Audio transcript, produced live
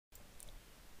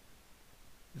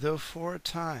though for a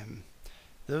time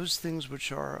those things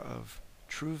which are of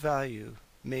true value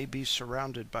may be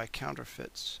surrounded by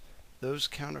counterfeits, those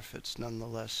counterfeits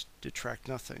nonetheless detract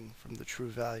nothing from the true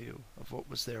value of what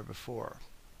was there before.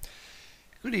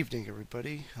 Good evening,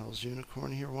 everybody. Hell's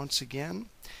Unicorn here once again,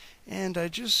 and I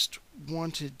just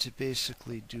wanted to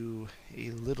basically do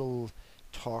a little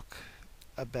talk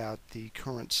about the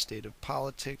current state of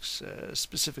politics,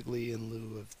 specifically in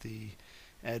lieu of the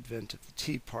advent of the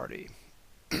Tea Party.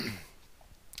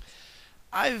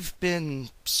 I've been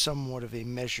somewhat of a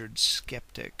measured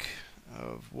skeptic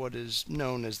of what is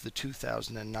known as the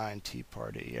 2009 Tea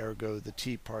Party, ergo the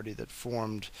Tea Party that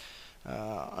formed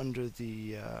under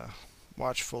the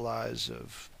watchful eyes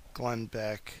of Glenn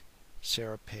Beck,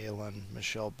 Sarah Palin,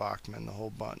 Michelle Bachmann, the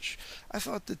whole bunch. I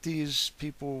thought that these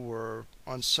people were,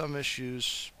 on some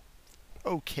issues,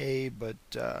 okay, but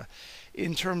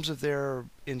in terms of their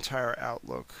entire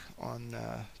outlook on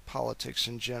politics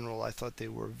in general, I thought they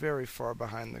were very far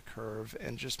behind the curve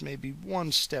and just maybe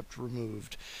one step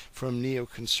removed from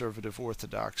neoconservative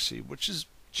orthodoxy, which is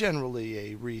generally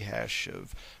a rehash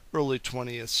of early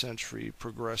 20th century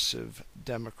progressive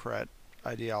Democrat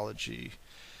ideology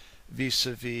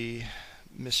vis-a-vis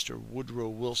Mr. Woodrow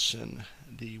Wilson,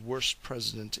 the worst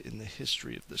president in the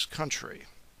history of this country.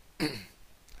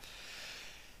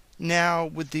 Now,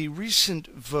 with the recent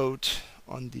vote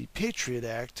on the Patriot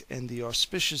Act and the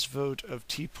auspicious vote of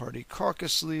Tea Party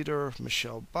caucus leader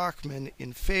Michelle Bachmann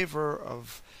in favor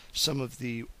of some of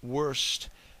the worst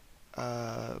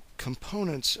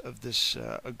components of this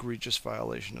egregious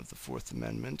violation of the Fourth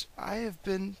Amendment, I have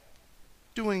been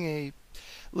doing a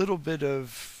little bit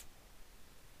of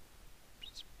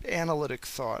analytic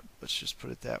thought, let's just put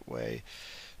it that way,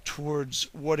 towards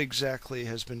what exactly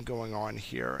has been going on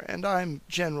here. And I'm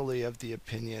generally of the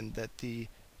opinion that the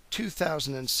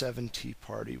 2007 Tea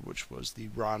Party, which was the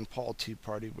Ron Paul Tea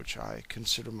Party, which I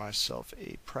consider myself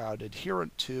a proud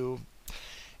adherent to,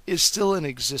 is still in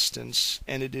existence,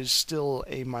 and it is still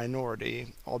a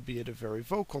minority, albeit a very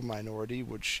vocal minority,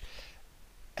 which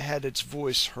had its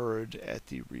voice heard at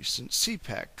the recent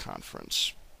CPAC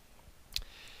conference.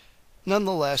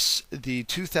 Nonetheless, the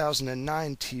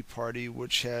 2009 Tea Party,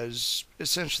 which has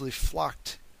essentially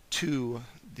flocked to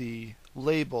the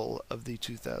label of the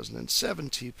 2007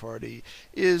 Tea Party,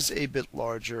 is a bit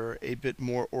larger, a bit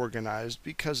more organized,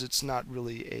 because it's not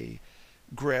really a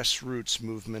grassroots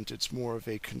movement. It's more of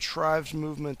a contrived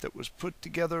movement that was put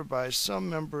together by some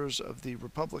members of the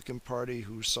Republican Party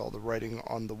who saw the writing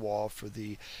on the wall for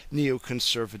the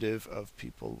neoconservative of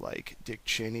people like Dick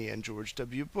Cheney and George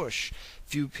W. Bush.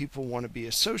 Few people want to be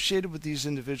associated with these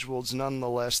individuals.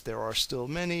 Nonetheless, there are still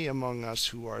many among us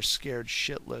who are scared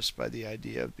shitless by the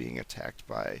idea of being attacked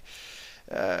by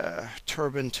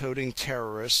turban-toting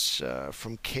terrorists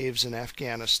from caves in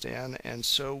Afghanistan, and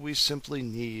so we simply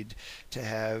need to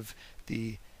have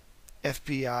the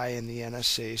FBI and the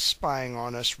NSA spying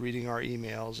on us, reading our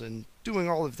emails, and doing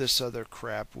all of this other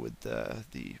crap with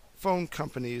the phone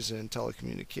companies and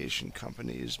telecommunication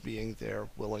companies being their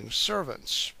willing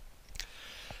servants.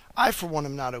 I, for one,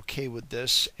 am not okay with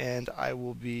this, and I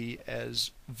will be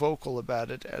as vocal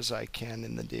about it as I can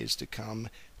in the days to come,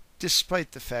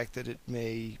 despite the fact that it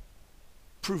may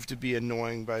prove to be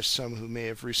annoying by some who may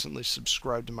have recently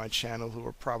subscribed to my channel who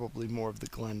are probably more of the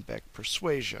Glenn Beck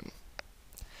persuasion.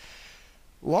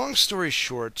 Long story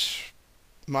short,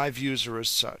 my views are as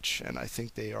such, and I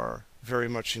think they are very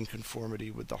much in conformity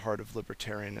with the heart of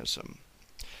libertarianism.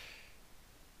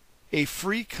 A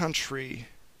free country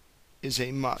is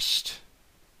a must.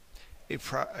 A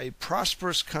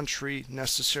prosperous country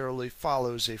necessarily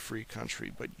follows a free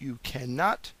country, but you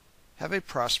cannot have a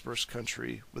prosperous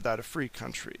country without a free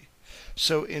country.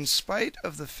 So in spite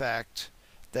of the fact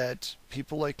that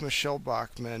people like Michelle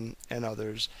Bachmann and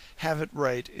others have it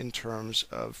right in terms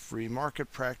of free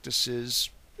market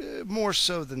practices, more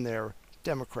so than their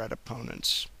Democrat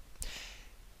opponents,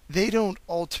 they don't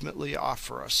ultimately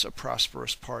offer us a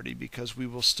prosperous party, because we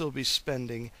will still be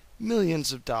spending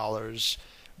millions of dollars,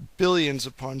 billions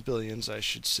upon billions, I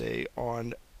should say,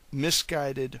 on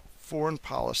misguided foreign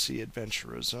policy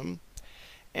adventurism,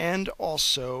 and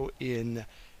also in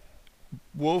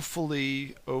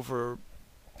woefully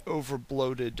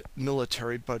over-bloated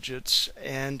military budgets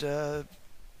and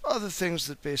other things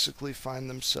that basically find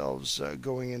themselves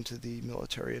going into the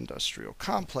military-industrial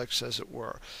complex, as it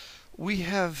were. We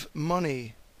have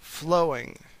money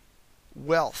flowing,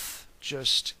 wealth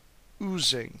just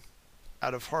oozing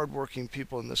out of hardworking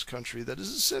people in this country that is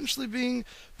essentially being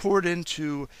poured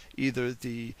into either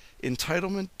the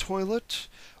entitlement toilet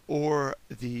or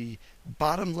the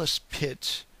bottomless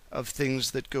pit of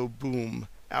things that go boom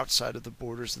outside of the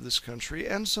borders of this country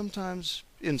and sometimes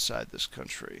inside this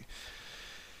country.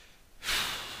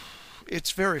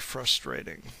 It's very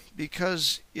frustrating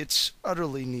because it's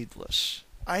utterly needless.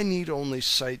 I need only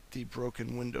cite the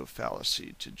broken window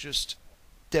fallacy to just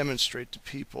demonstrate to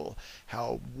people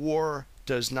how war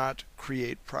does not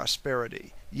create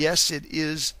prosperity. Yes, it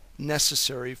is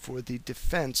necessary for the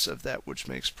defense of that which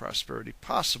makes prosperity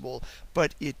possible,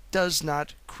 but it does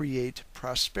not create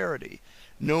prosperity,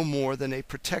 no more than a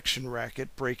protection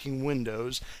racket breaking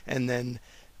windows and then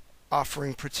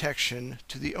offering protection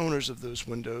to the owners of those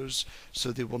windows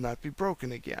so they will not be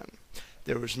broken again.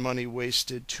 There is money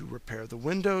wasted to repair the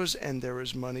windows, and there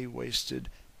is money wasted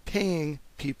paying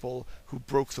people who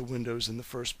broke the windows in the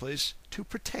first place to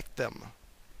protect them.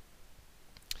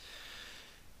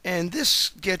 And this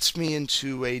gets me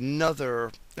into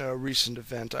another recent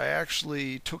event. I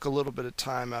actually took a little bit of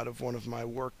time out of one of my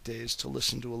work days to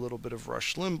listen to a little bit of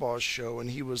Rush Limbaugh's show,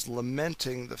 and he was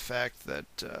lamenting the fact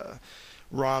that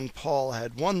Ron Paul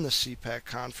had won the CPAC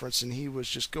conference, and he was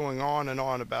just going on and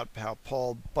on about how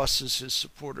Paul busses his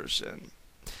supporters in.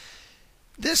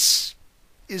 This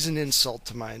is an insult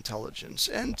to my intelligence,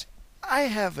 and I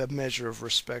have a measure of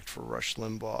respect for Rush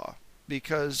Limbaugh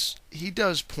because he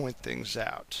does point things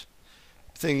out.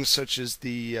 Things such as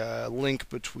the link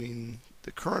between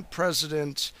the current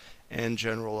president and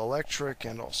General Electric,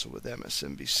 and also with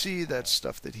MSNBC. That's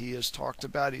stuff that he has talked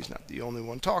about. He's not the only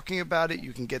one talking about it.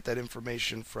 You can get that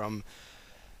information from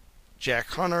Jack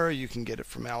Hunter, you can get it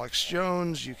from Alex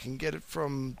Jones, you can get it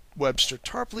from Webster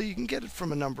Tarpley, you can get it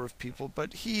from a number of people,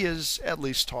 but he is at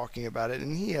least talking about it,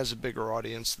 and he has a bigger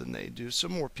audience than they do, so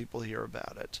more people hear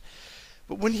about it.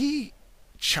 But when he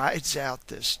chides out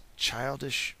this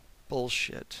childish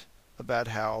bullshit about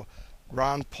how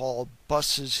Ron Paul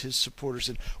busses his supporters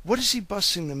in, what is he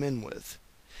bussing them in with?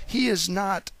 He is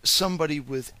not somebody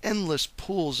with endless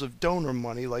pools of donor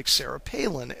money like Sarah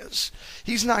Palin is.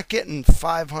 He's not getting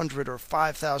 $500 or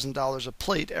 $5,000 a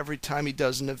plate every time he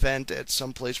does an event at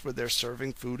some place where they're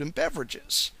serving food and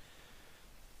beverages.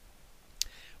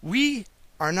 We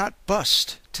are not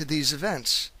bussed to these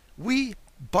events. We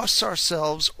bus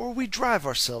ourselves or we drive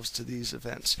ourselves to these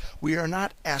events. We are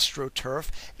not AstroTurf,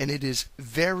 and it is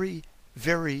very,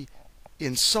 very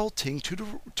insulting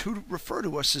to refer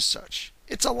to us as such.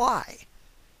 It's a lie.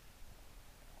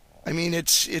 I mean,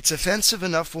 it's offensive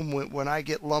enough when I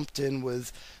get lumped in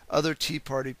with other Tea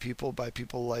Party people by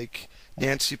people like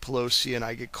Nancy Pelosi, and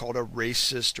I get called a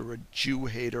racist or a Jew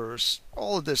hater or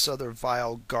all of this other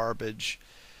vile garbage.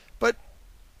 But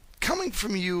coming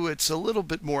from you, it's a little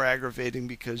bit more aggravating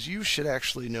because you should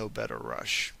actually know better,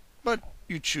 Rush. But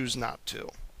you choose not to.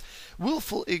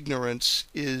 Willful ignorance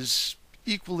is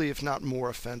equally, if not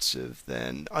more, offensive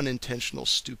than unintentional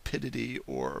stupidity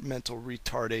or mental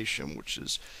retardation, which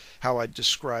is how I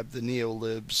describe the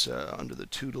neolibs under the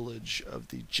tutelage of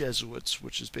the Jesuits,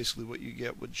 which is basically what you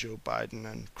get with Joe Biden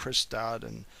and Chris Dodd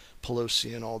and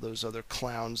Pelosi and all those other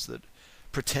clowns that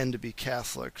pretend to be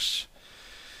Catholics.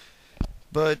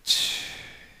 But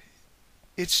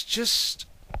it's just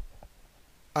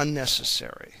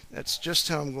unnecessary. That's just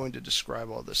how I'm going to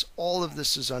describe all this. All of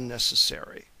this is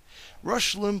unnecessary.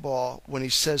 Rush Limbaugh, when he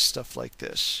says stuff like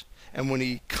this, and when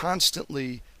he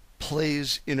constantly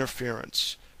plays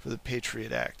interference for the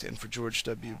Patriot Act and for George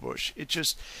W. Bush,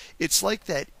 it's like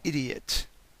that idiot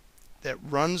that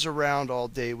runs around all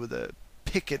day with a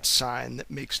picket sign that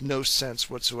makes no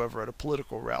sense whatsoever at a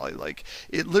political rally. Like,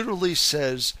 it literally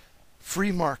says,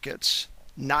 free markets,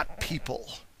 not people.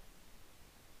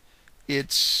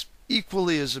 It's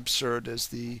equally as absurd as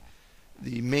the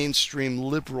mainstream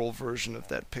liberal version of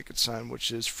that picket sign,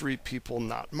 which is free people,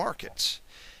 not markets.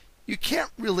 You can't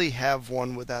really have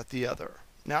one without the other.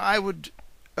 Now, I would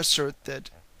assert that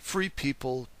free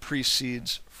people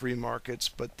precedes free markets,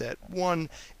 but that one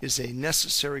is a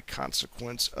necessary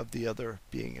consequence of the other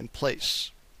being in place.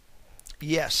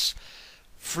 Yes,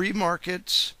 free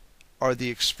markets are the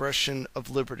expression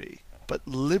of liberty, but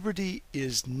liberty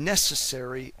is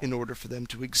necessary in order for them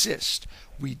to exist.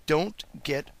 We don't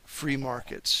get free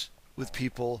markets with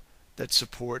people that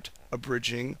support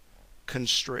abridging,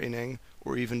 constraining,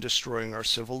 or even destroying our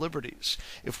civil liberties.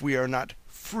 If we are not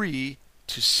free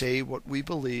to say what we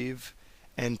believe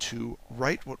and to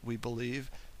write what we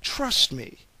believe, trust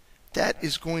me, that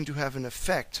is going to have an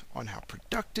effect on how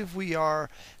productive we are,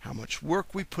 how much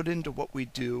work we put into what we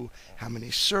do, how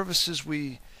many services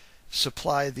we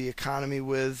supply the economy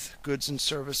with, goods and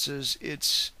services.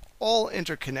 It's all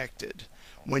interconnected.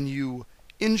 When you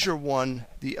injure one,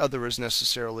 the other is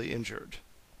necessarily injured.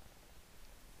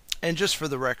 And just for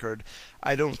the record,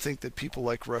 I don't think that people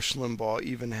like Rush Limbaugh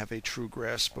even have a true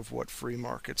grasp of what free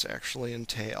markets actually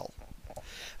entail.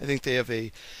 I think they have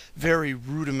a very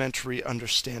rudimentary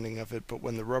understanding of it, but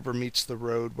when the rubber meets the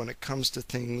road, when it comes to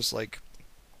things like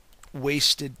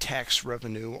wasted tax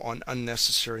revenue on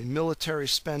unnecessary military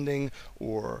spending,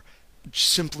 or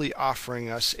simply offering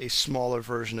us a smaller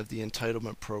version of the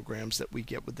entitlement programs that we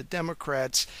get with the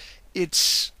Democrats,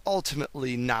 it's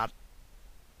ultimately not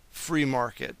free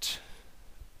market.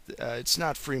 It's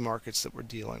not free markets that we're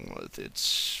dealing with.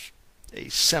 It's a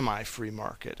semi-free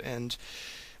market. And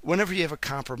whenever you have a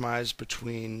compromise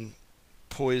between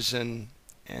poison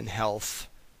and health,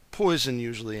 poison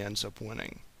usually ends up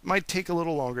winning. Might take a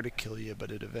little longer to kill you,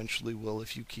 but it eventually will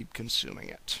if you keep consuming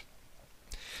it.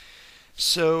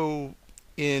 So,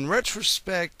 in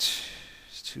retrospect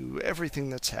to everything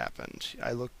that's happened,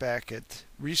 I look back at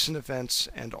recent events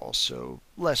and also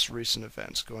less recent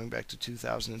events, going back to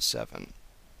 2007.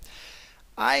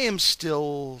 I am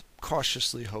still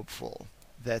cautiously hopeful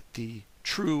that the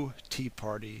true Tea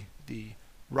Party, the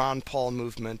Ron Paul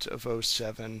movement of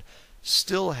 '07,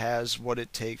 still has what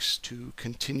it takes to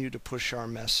continue to push our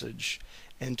message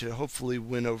and to hopefully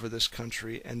win over this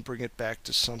country and bring it back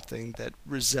to something that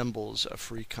resembles a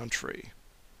free country.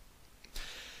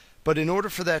 But in order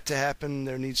for that to happen,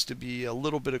 there needs to be a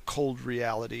little bit of cold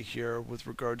reality here with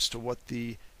regards to what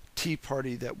the Tea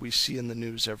Party that we see in the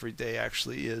news every day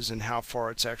actually is and how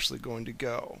far it's actually going to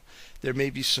go. There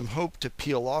may be some hope to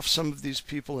peel off some of these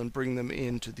people and bring them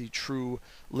into the true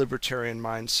libertarian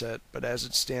mindset, but as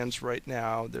it stands right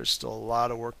now, there's still a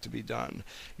lot of work to be done.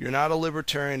 You're not a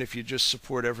libertarian if you just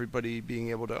support everybody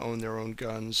being able to own their own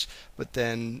guns, but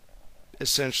then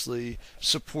essentially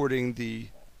supporting the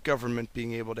government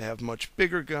being able to have much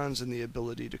bigger guns and the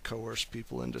ability to coerce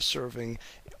people into serving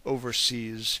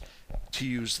overseas to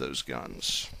use those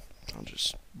guns. I'll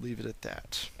just leave it at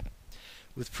that.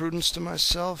 With prudence to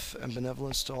myself and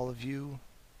benevolence to all of you,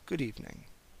 good evening.